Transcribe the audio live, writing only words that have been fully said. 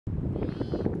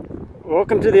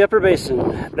Welcome to the upper basin.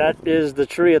 That is the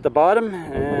tree at the bottom,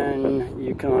 and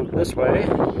you come up this way,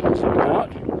 zoom out,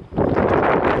 come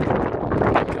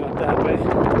up that way.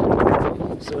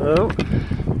 So,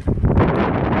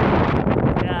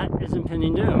 that is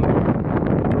impending doom.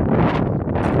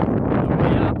 The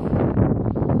way up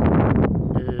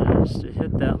is to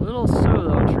hit that little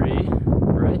solo tree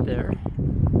right there.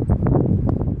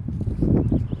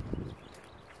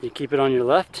 You keep it on your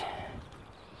left,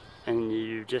 and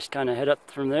you just kind of head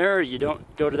up from there. You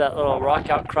don't go to that little rock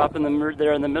outcrop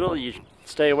there in the middle. You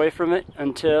stay away from it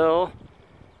until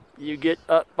you get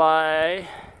up by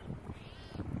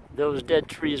those dead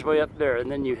trees way up there,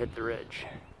 and then you hit the ridge.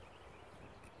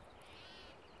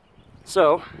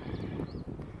 So,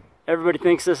 everybody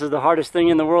thinks this is the hardest thing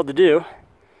in the world to do.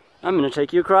 I'm going to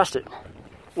take you across it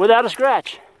without a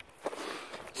scratch.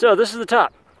 So, this is the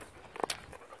top.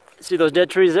 See those dead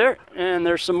trees there? And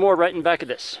there's some more right in back of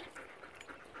this.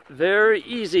 Very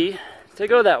easy to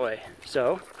go that way.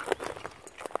 So,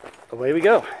 away we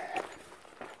go.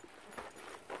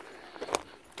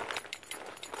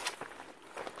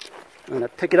 I'm going to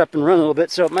pick it up and run a little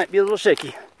bit, so it might be a little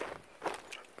shaky.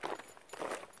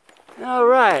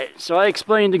 Alright, so I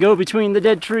explained to go between the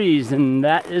dead trees, and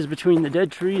that is between the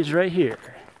dead trees right here.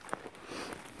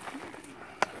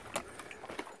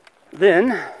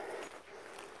 Then,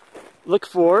 look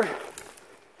for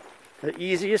the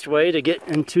easiest way to get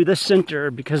into the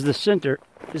center, because the center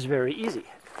is very easy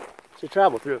to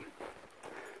travel through.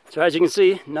 So as you can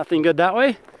see, nothing good that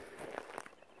way,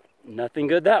 nothing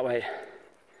good that way.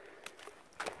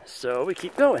 So we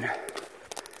keep going.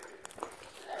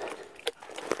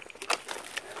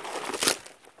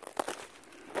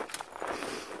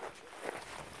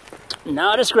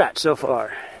 Not a scratch so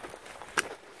far.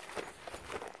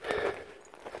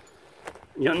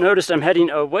 You'll notice I'm heading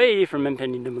away from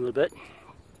impending doom a little bit,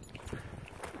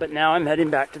 but now I'm heading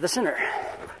back to the center.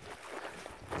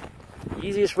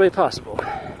 Easiest way possible.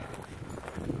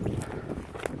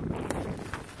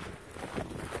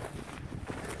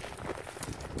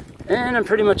 And I'm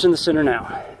pretty much in the center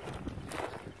now.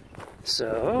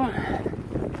 So,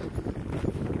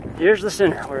 here's the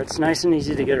center where it's nice and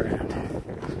easy to get around.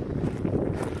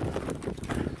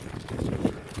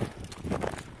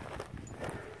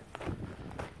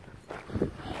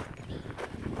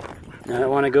 Now I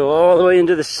want to go all the way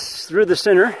into this, through the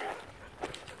center,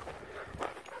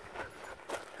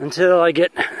 until I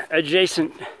get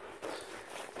adjacent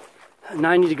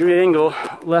 90-degree angle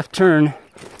left turn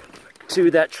to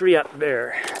that tree up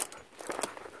there.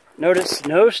 Notice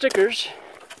no stickers,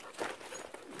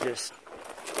 just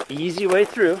easy way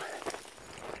through.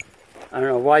 I don't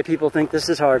know why people think this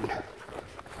is hard.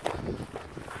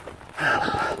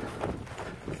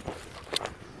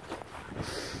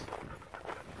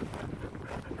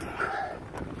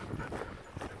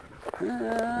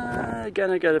 Again,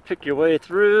 I gotta pick your way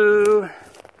through.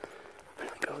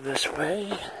 Go this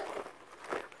way.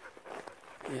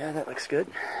 Yeah, that looks good.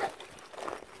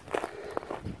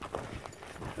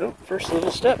 Oh, first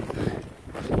little step.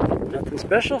 Nothing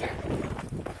special.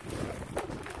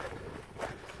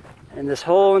 And this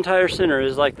whole entire center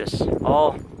is like this.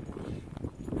 All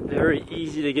very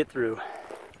easy to get through.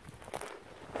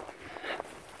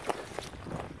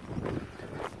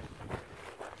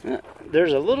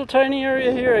 There's a little tiny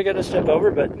area here I gotta step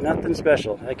over, but nothing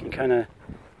special. I can kind of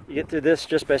get through this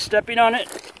just by stepping on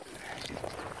it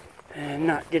and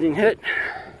not getting hit.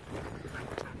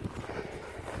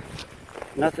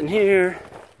 Nothing here.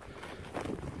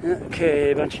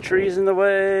 Okay, a bunch of trees in the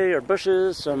way, or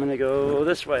bushes, so I'm gonna go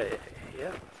this way.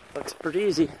 Yep, looks pretty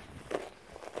easy.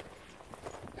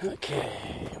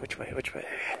 Okay, which way, which way?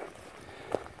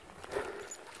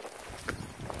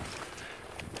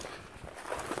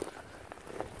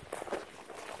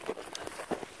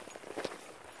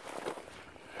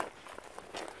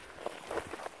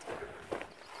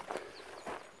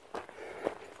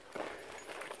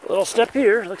 Little step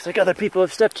here, looks like other people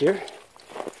have stepped here.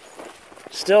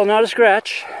 Still not a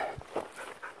scratch.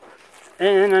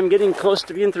 And I'm getting close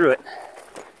to being through it.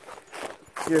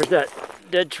 Here's that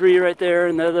dead tree right there,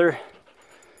 another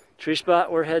tree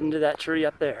spot. We're heading to that tree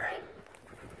up there.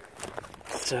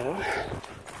 So,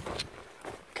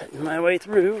 cutting my way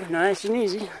through, nice and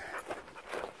easy.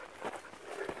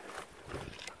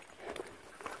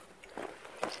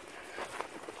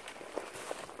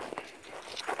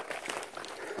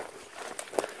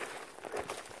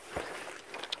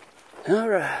 All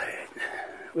right,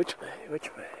 which way,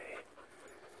 which way?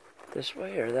 This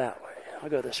way or that way? I'll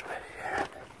go this way.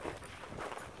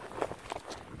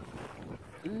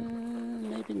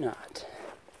 Maybe not.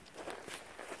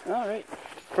 All right,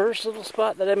 first little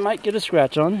spot that I might get a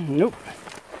scratch on. Nope.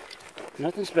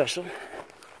 Nothing special.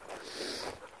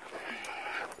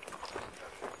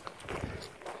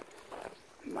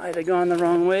 Might have gone the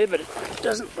wrong way, but it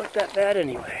doesn't look that bad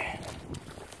anyway.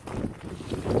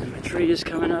 And my tree is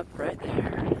coming up right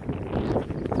there.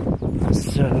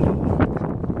 So,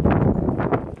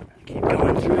 keep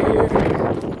going through here.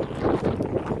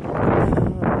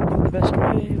 The best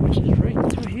way, which is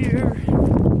right through here.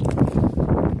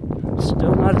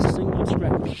 Still not a single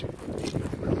scratch.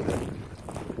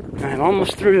 I'm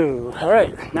almost through.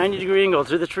 Alright, 90-degree angle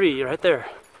through the tree right there.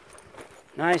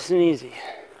 Nice and easy.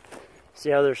 See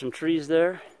how there's some trees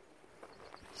there?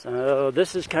 So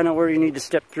this is kind of where you need to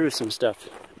step through some stuff.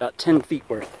 About 10 feet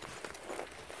worth.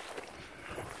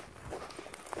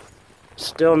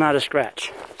 Still not a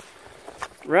scratch.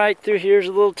 Right through here's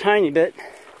a little tiny bit.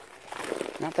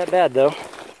 Not that bad though.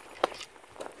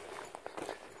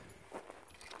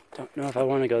 Don't know if I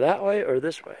want to go that way or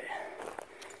this way.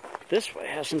 This way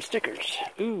has some stickers.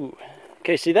 Ooh.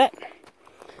 Okay, see that?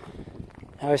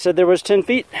 How I said there was 10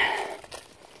 feet?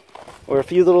 Or a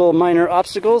few little minor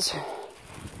obstacles.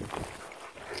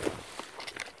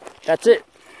 That's it.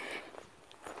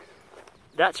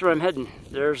 That's where I'm heading.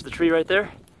 There's the tree right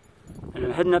there. And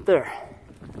I'm heading up there.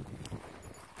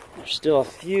 There's still a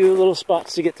few little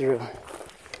spots to get through.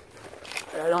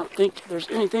 But I don't think there's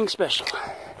anything special.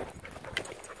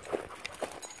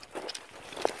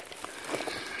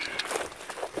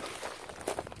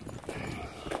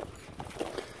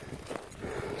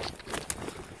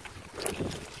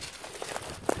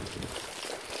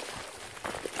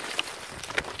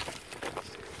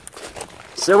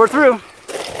 So we're through.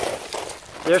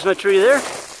 There's my tree there.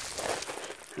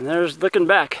 And there's looking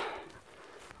back.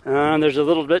 There's a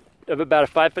little bit of about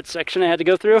a 5-foot section I had to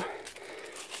go through.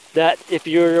 That if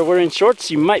you're wearing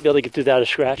shorts, you might be able to get through that without a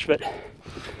scratch, but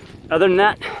other than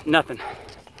that, nothing.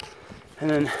 And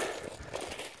then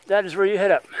that is where you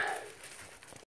head up.